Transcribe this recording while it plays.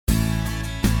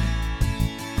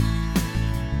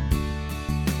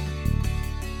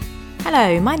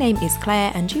Hello, my name is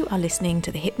Claire and you are listening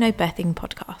to the Hypnobirthing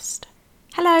Podcast.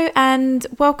 Hello and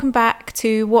welcome back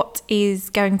to what is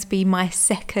going to be my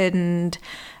second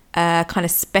kind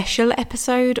of special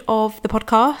episode of the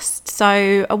podcast.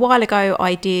 So a while ago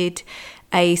I did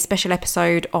a special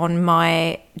episode on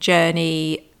my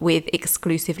journey with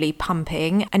exclusively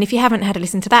pumping, and if you haven't had a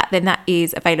listen to that, then that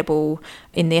is available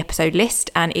in the episode list,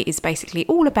 and it is basically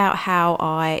all about how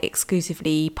I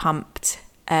exclusively pumped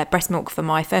breast milk for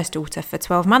my first daughter for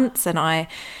 12 months, and I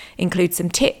include some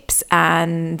tips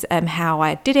and how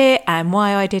I did it and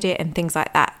why I did it and things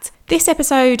like that. This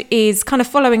episode is kind of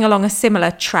following along a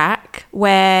similar track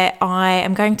where I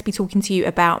am going to be talking to you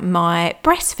about my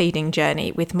breastfeeding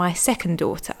journey with my second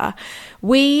daughter.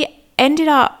 We ended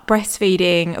up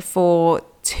breastfeeding for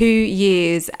 2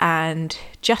 years and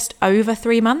just over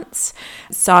 3 months.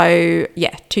 So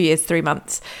yeah, 2 years, 3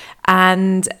 months.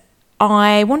 And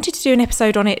I wanted to do an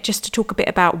episode on it just to talk a bit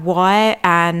about why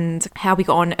and how we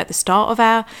got on at the start of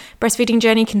our breastfeeding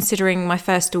journey, considering my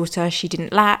first daughter, she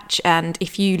didn't latch. And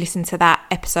if you listen to that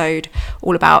episode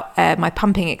all about my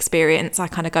pumping experience, I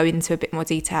kind of go into a bit more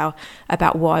detail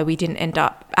about why we didn't end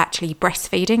up actually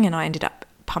breastfeeding and I ended up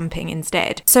pumping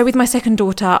instead. So with my second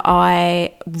daughter,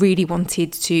 I really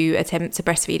wanted to attempt to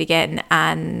breastfeed again.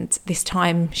 And this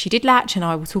time she did latch, and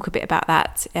I will talk a bit about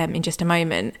that in just a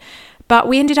moment. But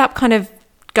we ended up kind of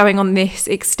going on this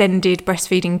extended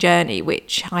breastfeeding journey,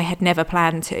 which I had never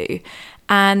planned to.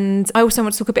 And I also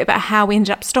want to talk a bit about how we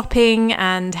ended up stopping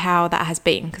and how that has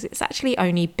been, because it's actually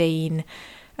only been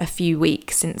a few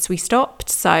weeks since we stopped.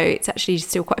 So it's actually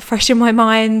still quite fresh in my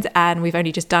mind and we've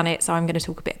only just done it. So I'm going to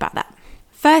talk a bit about that.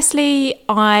 Firstly,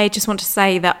 I just want to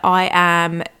say that I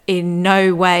am in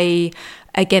no way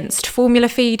against formula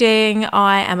feeding.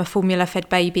 I am a formula fed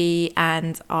baby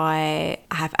and I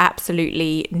have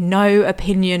absolutely no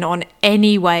opinion on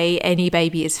any way any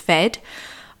baby is fed.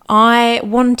 I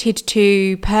wanted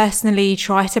to personally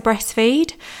try to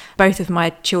breastfeed both of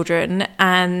my children,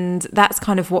 and that's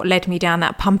kind of what led me down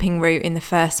that pumping route in the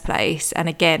first place. And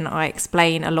again, I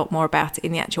explain a lot more about it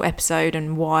in the actual episode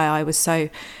and why I was so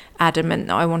adamant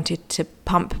that I wanted to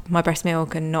pump my breast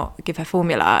milk and not give her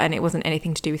formula, and it wasn't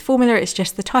anything to do with formula, it's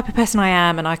just the type of person I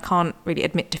am and I can't really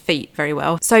admit defeat very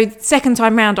well. So second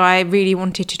time round I really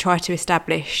wanted to try to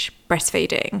establish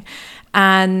breastfeeding,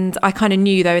 and I kind of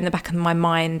knew though in the back of my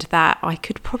mind that I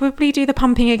could probably do the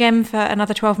pumping again for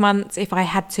another 12 months if I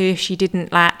had to, if she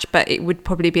didn't latch, but it would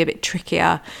probably be a bit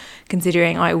trickier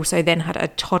considering I also then had a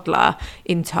toddler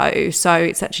in tow. So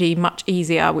it's actually much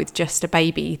easier with just a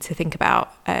baby to think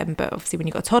about. But obviously when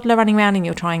you've got a toddler running around and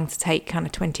you're trying to take kind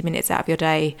of 20 minutes out of your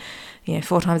day,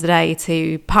 4 times a day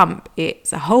to pump,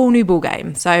 it's a whole new ball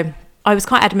game. So I was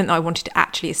quite adamant that I wanted to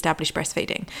actually establish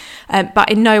breastfeeding.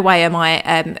 But in no way am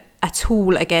I at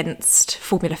all against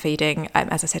formula feeding.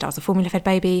 As I said, I was a formula fed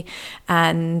baby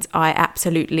and I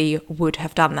absolutely would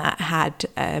have done that had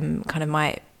kind of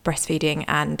my breastfeeding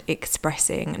and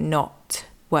expressing not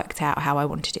worked out how I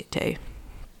wanted it to.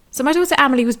 So my daughter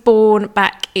Amelie was born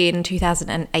back in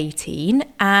 2018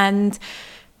 and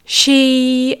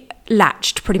she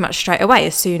latched pretty much straight away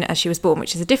as soon as she was born,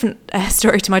 which is a different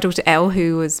story to my daughter Elle,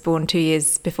 who was born 2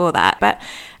 years before that. But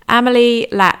Amelie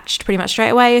latched pretty much straight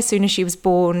away. As soon as she was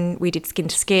born, we did skin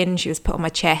to skin. She was put on my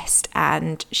chest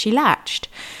and she latched.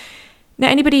 Now,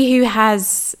 anybody who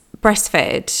has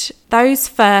breastfed, those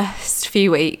first few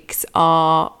weeks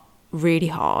are really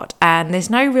hard and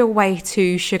there's no real way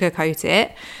to sugarcoat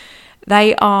it.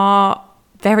 They are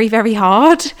very, very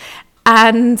hard,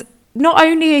 and not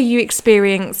only are you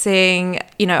experiencing,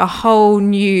 a whole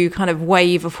new kind of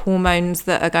wave of hormones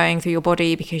that are going through your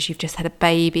body because you've just had a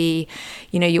baby,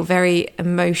 you're very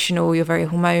emotional, you're very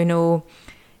hormonal.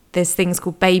 There's things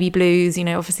called baby blues.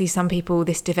 Obviously some people,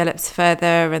 this develops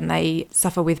further and they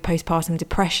suffer with postpartum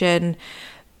depression.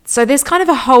 So there's kind of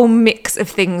a whole mix of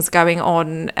things going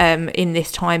on in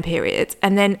this time period.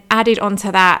 And then added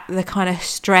onto that, the kind of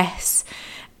stress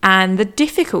and the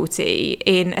difficulty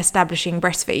in establishing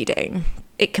breastfeeding.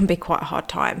 It can be quite a hard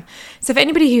time. So for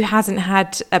anybody who hasn't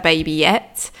had a baby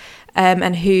yet,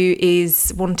 and who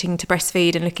is wanting to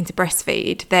breastfeed and looking to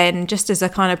breastfeed, then just as a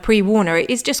kind of pre-warner, it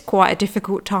is just quite a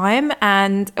difficult time.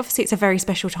 And obviously it's a very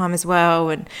special time as well.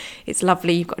 And it's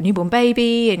lovely. You've got a newborn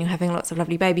baby and you're having lots of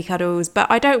lovely baby cuddles. But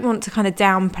I don't want to kind of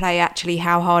downplay actually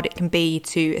how hard it can be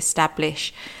to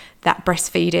establish that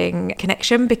breastfeeding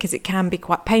connection, because it can be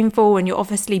quite painful and you're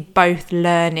obviously both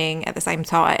learning at the same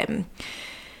time.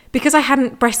 Because I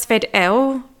hadn't breastfed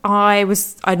Elle, I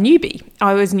was a newbie.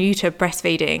 I was new to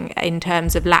breastfeeding in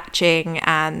terms of latching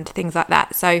and things like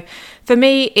that. So for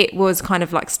me, it was kind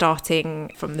of like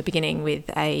starting from the beginning with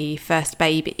a first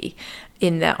baby,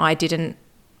 in that I didn't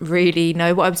really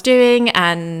know what I was doing,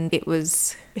 and it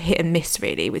was hit and miss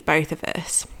really with both of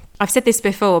us. I've said this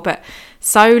before, but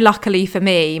so luckily for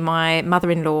me, my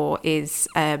mother-in-law is,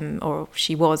 or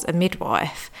she was, a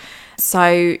midwife.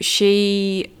 So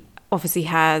she obviously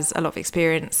has a lot of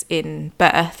experience in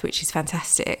birth, which is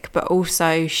fantastic, but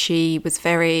also she was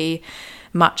very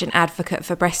much an advocate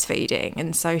for breastfeeding.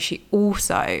 And so she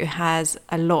also has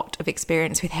a lot of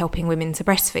experience with helping women to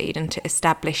breastfeed and to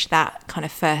establish that kind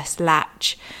of first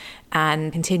latch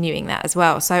and continuing that as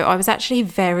well. So I was actually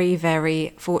very,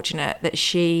 very fortunate that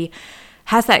she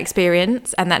has that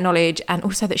experience and that knowledge, and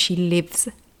also that she lives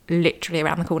literally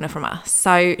around the corner from us.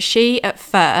 So she at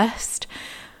first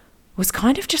was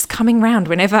kind of just coming round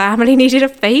whenever Emily needed a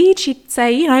feed. She'd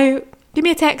say, give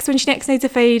me a text when she next needs a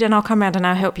feed and I'll come round and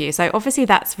I'll help you. So obviously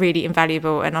that's really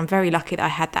invaluable, and I'm very lucky that I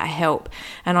had that help.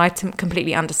 And I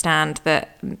completely understand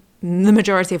that the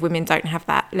majority of women don't have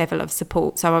that level of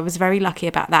support. So I was very lucky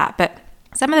about that. But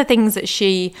some of the things that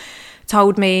she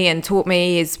told me and taught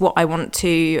me is what I want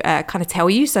to kind of tell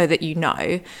you so that you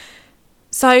know.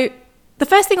 So the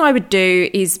first thing I would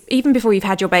do is, even before you've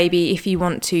had your baby, if you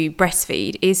want to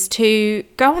breastfeed, is to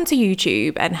go onto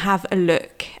YouTube and have a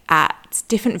look at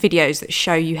different videos that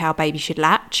show you how baby should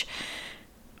latch.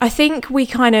 I think we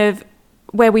kind of,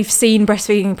 where we've seen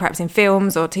breastfeeding perhaps in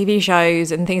films or TV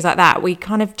shows and things like that, we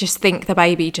kind of just think the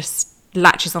baby just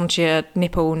latches onto your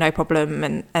nipple, no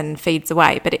problem, and feeds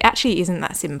away. But it actually isn't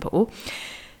that simple.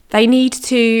 They need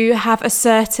to have a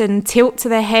certain tilt to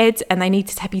their head, and they need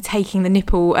to be taking the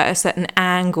nipple at a certain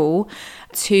angle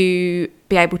to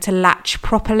be able to latch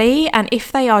properly. And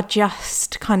if they are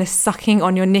just kind of sucking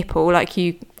on your nipple, like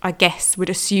you, I guess, would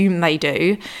assume they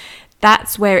do,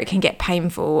 that's where it can get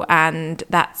painful, and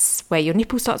that's where your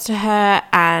nipple starts to hurt,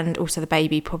 and also the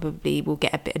baby probably will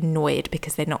get a bit annoyed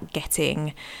because they're not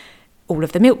getting all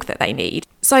of the milk that they need.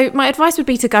 So my advice would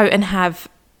be to go and have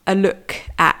a look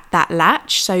at that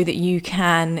latch so that you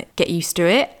can get used to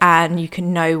it and you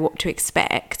can know what to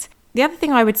expect. The other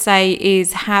thing I would say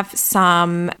is have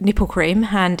some nipple cream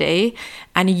handy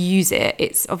and use it.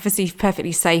 It's obviously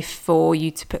perfectly safe for you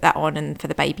to put that on and for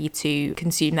the baby to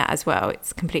consume that as well.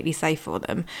 It's completely safe for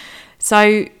them.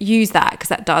 So use that, because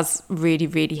that does really,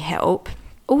 really help.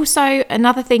 Also,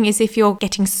 another thing is, if you're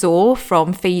getting sore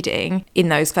from feeding in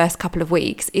those first couple of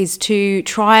weeks, is to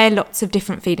try lots of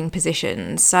different feeding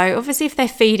positions. So obviously if they're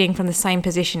feeding from the same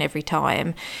position every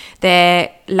time,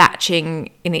 they're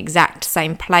latching in the exact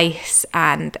same place,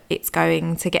 and it's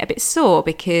going to get a bit sore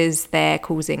because they're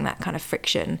causing that kind of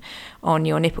friction on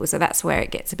your nipple. So that's where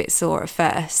it gets a bit sore at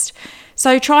first.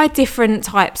 So try different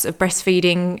types of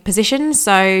breastfeeding positions.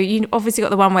 So you obviously got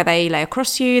the one where they lay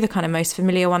across you, the kind of most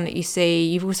familiar one that you see.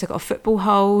 You've also got a football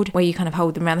hold, where you kind of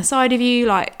hold them around the side of you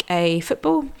like a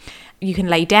football. You can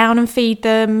lay down and feed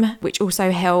them, which also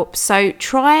helps. So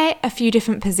try a few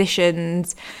different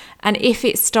positions. And if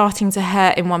it's starting to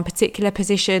hurt in one particular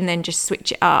position, then just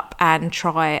switch it up and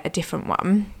try a different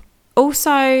one.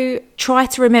 Also, try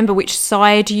to remember which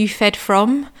side you fed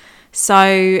from.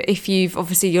 So if you've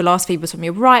obviously your last feed was from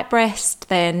your right breast,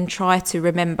 then try to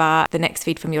remember the next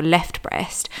feed from your left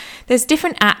breast. There's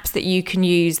different apps that you can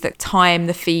use that time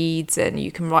the feeds, and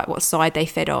you can write what side they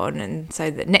fed on, and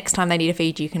so that next time they need a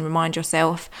feed you can remind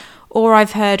yourself. Or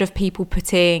I've heard of people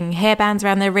putting hairbands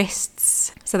around their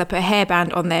wrists. So they put a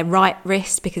hairband on their right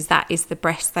wrist because that is the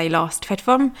breast they last fed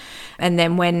from. And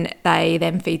then when they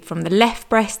then feed from the left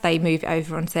breast, they move it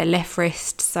over onto their left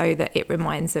wrist so that it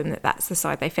reminds them that that's the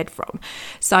side they fed from.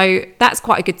 So that's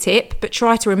quite a good tip, but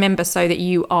try to remember so that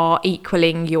you are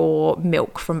equaling your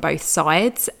milk from both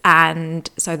sides, and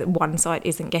so that one side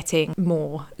isn't getting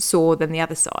more sore than the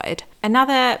other side.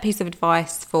 Another piece of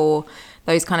advice for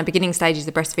those kind of beginning stages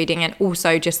of breastfeeding, and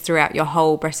also just throughout your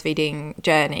whole breastfeeding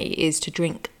journey, is to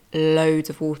drink loads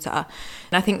of water.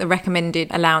 And I think the recommended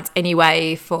allowance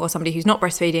anyway for somebody who's not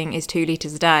breastfeeding is 2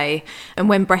 litres a day. And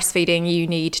when breastfeeding, you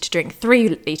need to drink 3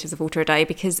 litres of water a day,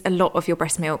 because a lot of your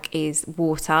breast milk is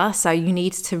water. So you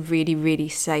need to really, really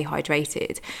stay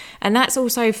hydrated. And that's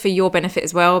also for your benefit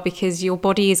as well, because your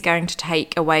body is going to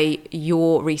take away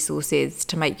your resources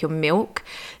to make your milk.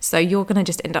 So you're going to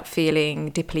just end up feeling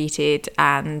depleted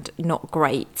and not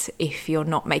great if you're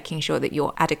not making sure that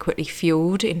you're adequately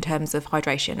fueled in terms of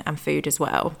hydration and food as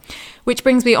well. Which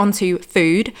brings me on to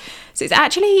food. So it's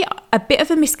actually a bit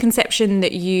of a misconception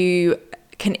that you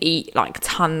can eat like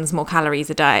tons more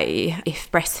calories a day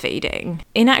if breastfeeding.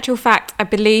 In actual fact, I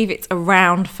believe it's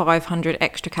around 500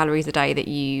 extra calories a day that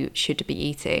you should be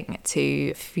eating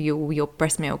to fuel your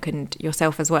breast milk and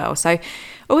yourself as well. So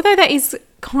although that is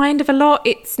kind of a lot,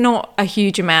 it's not a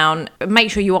huge amount. Make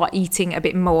sure you are eating a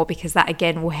bit more, because that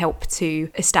again will help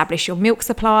to establish your milk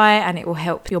supply and it will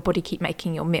help your body keep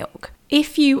making your milk.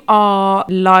 If you are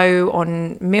low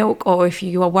on milk, or if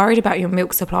you are worried about your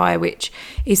milk supply, which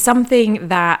is something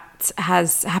that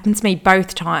has happened to me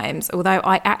both times, although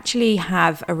I actually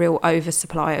have a real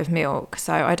oversupply of milk,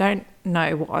 so I don't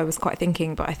know what I was quite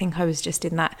thinking, but I think I was just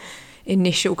in that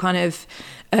initial kind of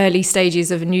early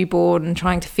stages of a newborn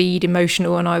trying to feed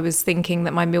emotional, and I was thinking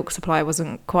that my milk supply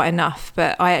wasn't quite enough.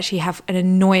 But I actually have an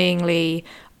annoyingly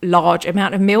large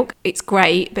amount of milk. It's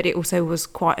great, but it also was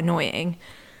quite annoying.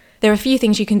 There are a few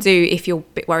things you can do if you're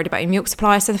a bit worried about your milk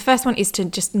supply. So the first one is to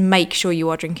just make sure you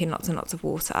are drinking lots and lots of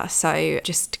water. So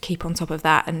just keep on top of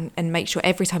that and make sure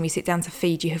every time you sit down to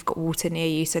feed, you have got water near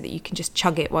you so that you can just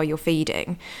chug it while you're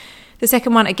feeding. The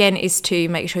second one, again, is to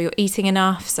make sure you're eating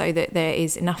enough so that there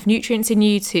is enough nutrients in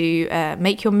you to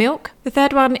make your milk. The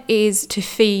third one is to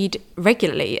feed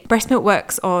regularly. Breast milk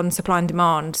works on supply and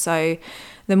demand. So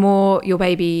the more your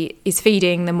baby is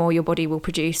feeding, the more your body will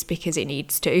produce because it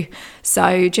needs to.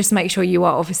 So just make sure you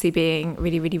are obviously being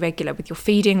really, really regular with your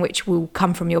feeding, which will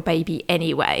come from your baby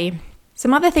anyway.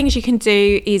 Some other things you can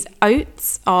do is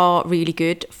oats are really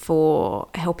good for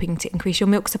helping to increase your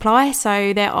milk supply.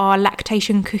 So there are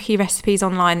lactation cookie recipes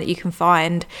online that you can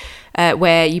find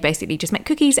where you basically just make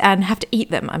cookies and have to eat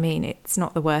them. I mean, it's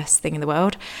not the worst thing in the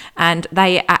world. And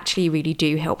they actually really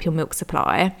do help your milk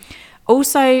supply.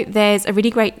 Also, there's a really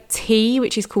great tea,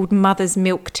 which is called Mother's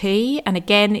Milk Tea. And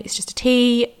again, it's just a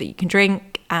tea that you can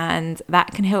drink, and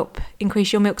that can help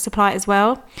increase your milk supply as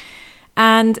well.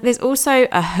 And there's also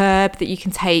a herb that you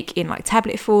can take in like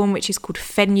tablet form, which is called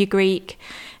fenugreek.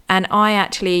 And I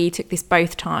actually took this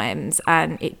both times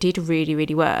and it did really,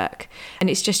 really work. And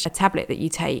it's just a tablet that you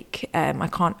take. I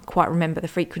can't quite remember the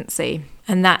frequency.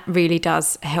 And that really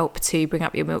does help to bring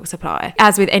up your milk supply.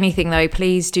 As with anything though,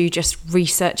 please do just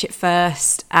research it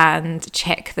first and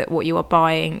check that what you are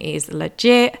buying is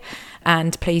legit.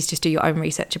 And please just do your own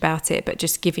research about it. But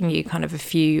just giving you kind of a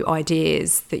few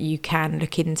ideas that you can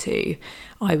look into,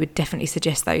 I would definitely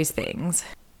suggest those things.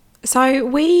 So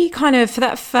we kind of, for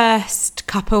that first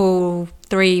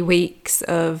 3 weeks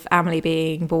of Amelie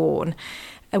being born,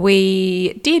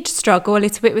 we did struggle a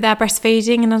little bit with our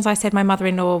breastfeeding. And as I said, my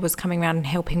mother-in-law was coming around and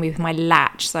helping me with my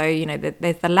latch. So, you know,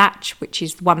 there's the latch, which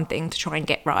is one thing to try and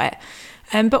get right.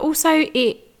 But also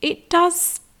it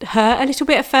does hurt a little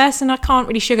bit at first, and I can't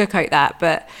really sugarcoat that.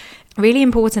 But really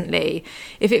importantly,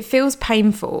 if it feels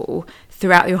painful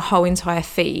throughout your whole entire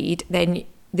feed, then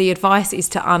the advice is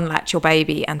to unlatch your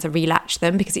baby and to relatch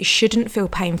them, because it shouldn't feel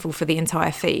painful for the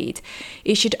entire feed.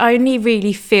 It should only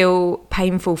really feel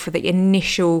painful for the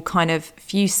initial kind of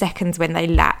few seconds when they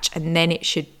latch, and then it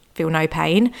should feel no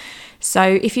pain. So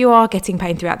if you are getting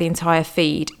pain throughout the entire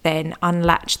feed, then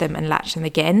unlatch them and latch them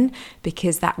again,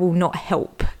 because that will not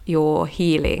help your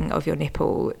healing of your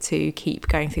nipple to keep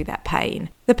going through that pain.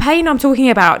 The pain I'm talking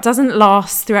about doesn't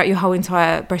last throughout your whole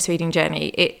entire breastfeeding journey.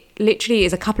 It literally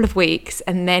is a couple of weeks,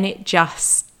 and then it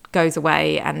just goes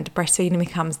away and breastfeeding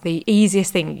becomes the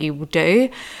easiest thing you will do.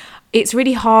 It's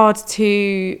really hard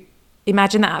to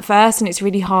imagine that at first, and it's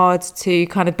really hard to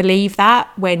kind of believe that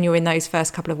when you're in those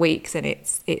first couple of weeks, and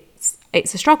it's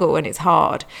a struggle and it's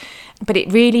hard, but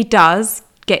it really does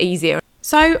get easier.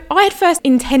 So I had first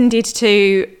intended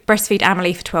to breastfeed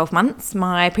Amelie for 12 months.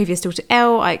 My previous daughter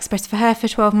Elle, I expressed for her for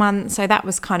 12 months. So that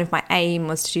was kind of my aim,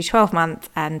 was to do 12 months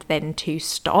and then to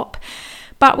stop.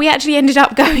 But we actually ended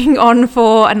up going on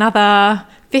for another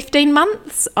 15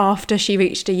 months after she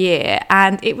reached a year.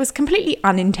 And it was completely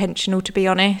unintentional, to be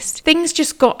honest. Things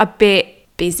just got a bit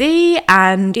busy,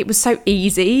 and it was so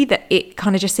easy that it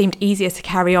kind of just seemed easier to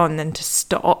carry on than to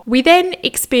stop. We then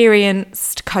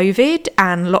experienced COVID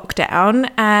and lockdown,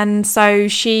 and so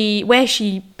where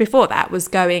she before that was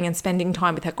going and spending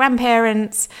time with her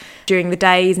grandparents during the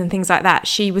days and things like that,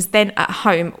 she was then at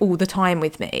home all the time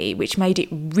with me, which made it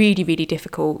really, really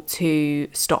difficult to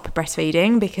stop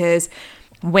breastfeeding, because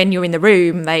when you're in the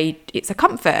room, it's a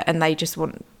comfort and they just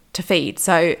want to feed.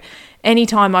 So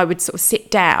anytime I would sort of sit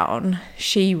down,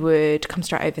 she would come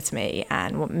straight over to me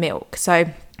and want milk. So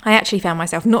I actually found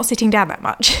myself not sitting down that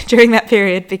much during that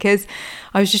period, because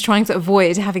I was just trying to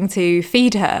avoid having to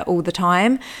feed her all the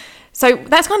time. So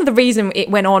that's kind of the reason it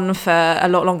went on for a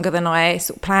lot longer than I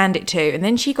sort of planned it to. And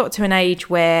then she got to an age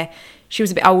where she was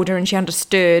a bit older and she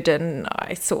understood, and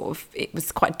it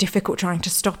was quite difficult trying to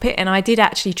stop it. And I did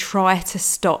actually try to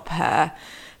stop her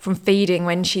from feeding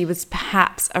when she was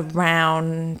perhaps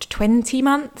around 20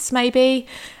 months maybe,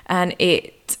 and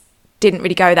it didn't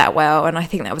really go that well, and I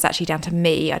think that was actually down to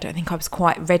me. I don't think I was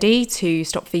quite ready to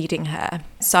stop feeding her.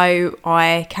 So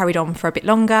I carried on for a bit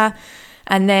longer,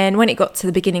 and then when it got to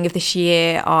the beginning of this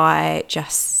year, I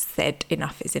just said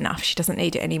enough is enough. She doesn't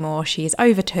need it anymore. She is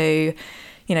over 2.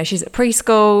 She's at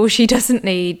preschool. She doesn't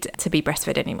need to be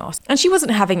breastfed anymore. And she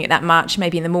wasn't having it that much,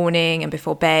 maybe in the morning and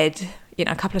before bed,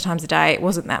 a couple of times a day. It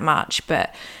wasn't that much,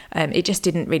 but it just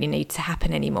didn't really need to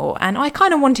happen anymore. And I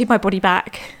kind of wanted my body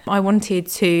back. I wanted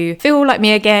to feel like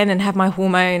me again and have my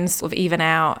hormones sort of even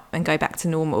out and go back to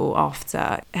normal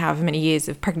after however many years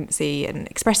of pregnancy and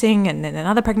expressing, and then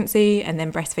another pregnancy, and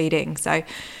then breastfeeding. So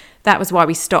that was why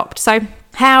we stopped. So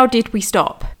how did we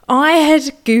stop? I had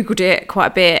Googled it quite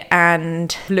a bit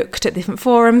and looked at different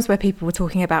forums where people were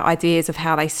talking about ideas of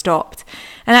how they stopped.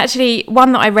 And actually,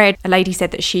 one that I read, a lady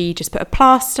said that she just put a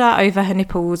plaster over her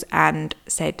nipples and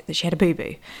said that she had a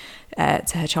boo-boo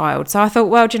to her child. So I thought,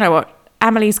 well, do you know what?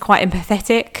 Amelie's quite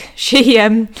empathetic.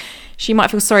 She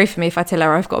might feel sorry for me if I tell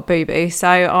her I've got a boo-boo. So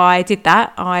I did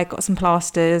that. I got some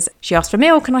plasters. She asked for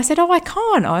milk and I said, oh, I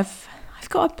can't. I've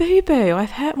got a boo-boo.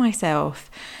 I've hurt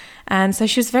myself. And so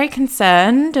she was very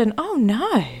concerned and, oh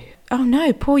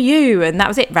no, poor you. And that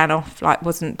was it, ran off,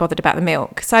 wasn't bothered about the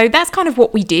milk. So that's kind of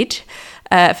what we did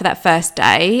for that first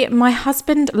day. My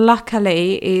husband,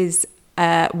 luckily, is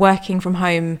working from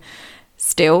home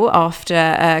still after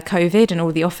COVID and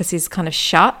all the offices kind of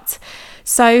shut.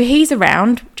 So he's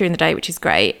around during the day, which is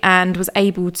great, and was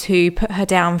able to put her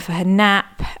down for her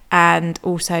nap. And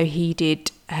also he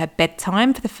did her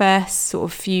bedtime for the first sort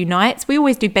of few nights. We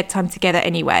always do bedtime together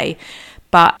anyway,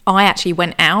 but I actually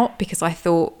went out because I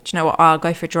thought, do you know what, I'll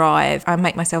go for a drive. I'll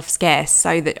make myself scarce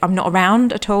so that I'm not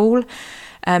around at all.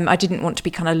 I didn't want to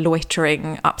be kind of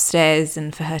loitering upstairs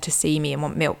and for her to see me and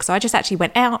want milk. So I just actually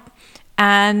went out,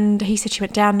 and he said she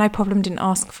went down, no problem, didn't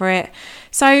ask for it.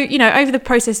 So, over the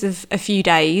process of a few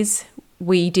days,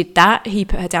 we did that. He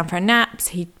put her down for her naps.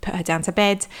 He put her down to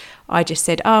bed. I just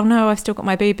said, oh no, I've still got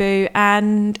my boo-boo.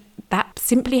 And that's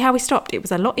simply how we stopped. It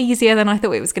was a lot easier than I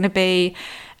thought it was going to be.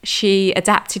 She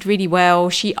adapted really well.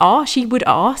 She would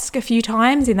ask a few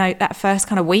times in that first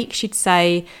kind of week. She'd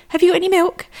say, have you got any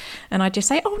milk? And I'd just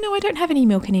say, oh no, I don't have any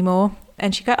milk anymore.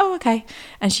 And she'd go, oh, okay.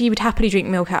 And she would happily drink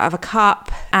milk out of a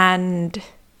cup. And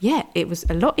yeah, it was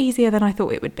a lot easier than I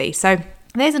thought it would be. So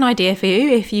there's an idea for you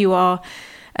if you are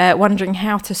wondering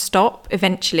how to stop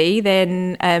eventually,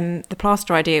 then the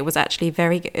plaster idea was actually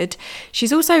very good.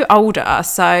 She's also older,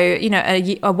 so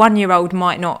a 1-year-old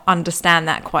might not understand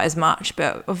that quite as much,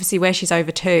 but obviously where she's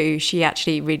over 2, she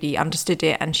actually really understood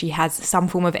it, and she has some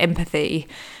form of empathy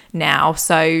now.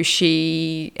 So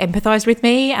she empathized with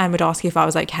me and would ask if I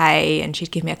was okay, and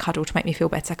she'd give me a cuddle to make me feel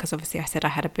better, because obviously I said I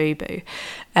had a boo-boo.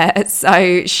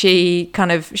 So she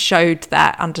kind of showed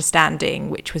that understanding,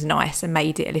 which was nice and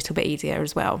made it a little bit easier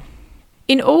as well.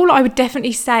 In all, I would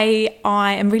definitely say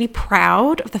I am really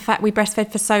proud of the fact we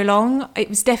breastfed for so long. It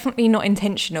was definitely not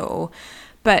intentional,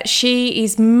 but she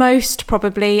is most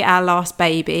probably our last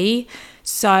baby.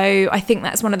 So I think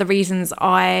that's one of the reasons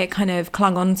I kind of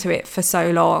clung on to it for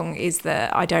so long, is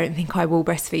that I don't think I will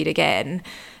breastfeed again.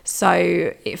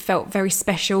 So it felt very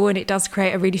special, and it does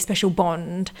create a really special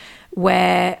bond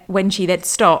where when she then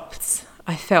stopped,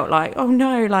 I felt like, oh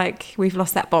no, like we've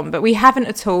lost that bond. But we haven't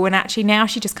at all. And actually now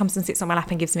she just comes and sits on my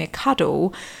lap and gives me a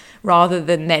cuddle rather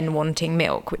than then wanting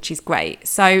milk, which is great.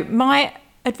 So my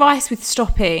advice with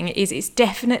stopping is it's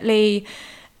definitely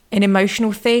an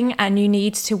emotional thing, and you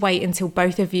need to wait until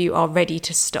both of you are ready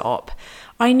to stop.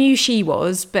 I knew she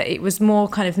was, but it was more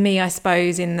kind of me, I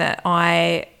suppose, in that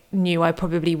I knew I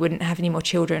probably wouldn't have any more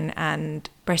children and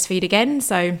breastfeed again.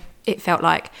 So it felt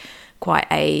like quite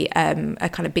a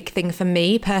kind of big thing for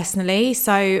me personally.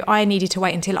 So I needed to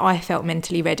wait until I felt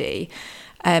mentally ready.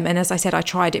 And as I said, I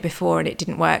tried it before and it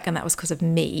didn't work, and that was because of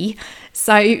me.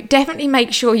 So definitely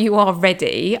make sure you are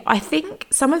ready. I think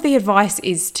some of the advice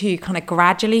is to kind of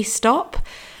gradually stop,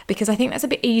 because I think that's a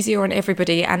bit easier on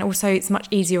everybody, and also it's much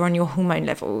easier on your hormone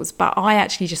levels. But I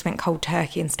actually just went cold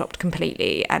turkey and stopped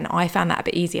completely, and I found that a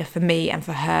bit easier for me and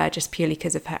for her, just purely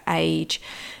because of her age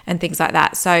and things like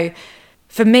that. So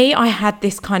for me, I had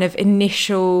this kind of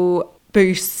initial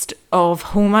boost of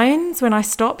hormones when I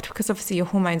stopped, because obviously your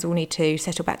hormones all need to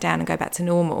settle back down and go back to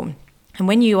normal. And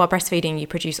when you are breastfeeding, you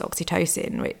produce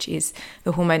oxytocin, which is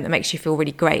the hormone that makes you feel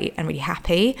really great and really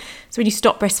happy. So when you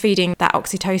stop breastfeeding, that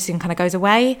oxytocin kind of goes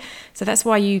away. So that's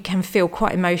why you can feel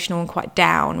quite emotional and quite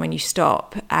down when you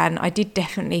stop. And I did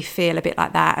definitely feel a bit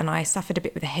like that. And I suffered a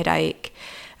bit with a headache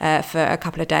for a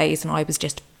couple of days, and I was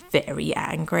just very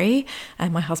angry.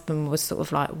 And my husband was sort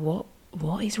of like, what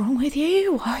is wrong with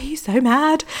you? Why are you so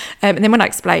mad? And then when I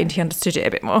explained, he understood it a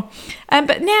bit more.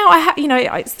 But now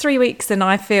it's 3 weeks and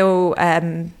I feel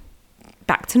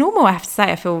back to normal. I have to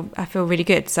say, I feel really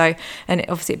good. So, and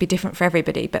obviously it'd be different for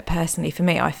everybody, but personally for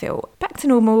me, I feel back to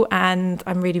normal, and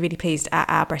I'm really, really pleased at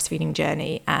our breastfeeding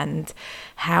journey and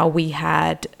how we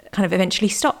had kind of eventually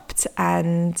stopped,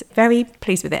 and very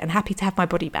pleased with it and happy to have my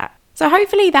body back. So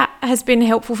hopefully that has been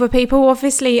helpful for people.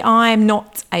 Obviously, I'm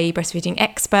not a breastfeeding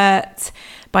expert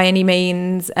by any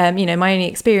means. My only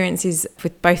experience is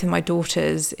with both of my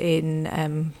daughters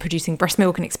in producing breast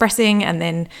milk and expressing, and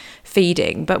then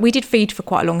feeding. But we did feed for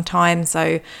quite a long time, so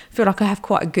I feel like I have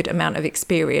quite a good amount of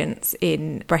experience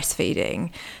in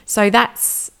breastfeeding. So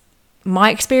that's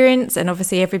my experience, and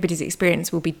obviously everybody's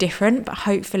experience will be different, but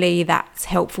hopefully that's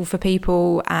helpful for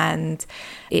people, and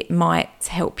it might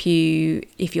help you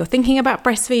if you're thinking about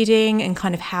breastfeeding and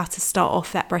kind of how to start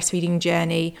off that breastfeeding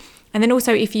journey. And then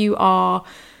also if you are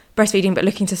breastfeeding but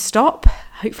looking to stop,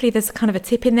 hopefully there's kind of a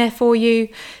tip in there for you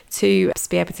to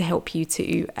be able to help you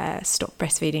to stop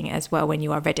breastfeeding as well when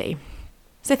you are ready.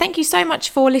 So thank you so much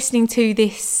for listening to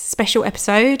this special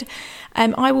episode.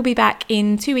 I will be back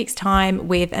in 2 weeks' time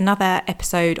with another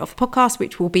episode of the podcast,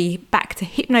 which will be back to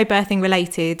hypnobirthing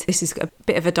related. This is a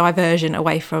bit of a diversion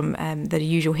away from the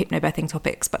usual hypnobirthing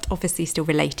topics, but obviously still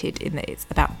related in that it's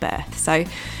about birth. So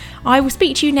I will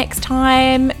speak to you next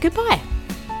time. Goodbye.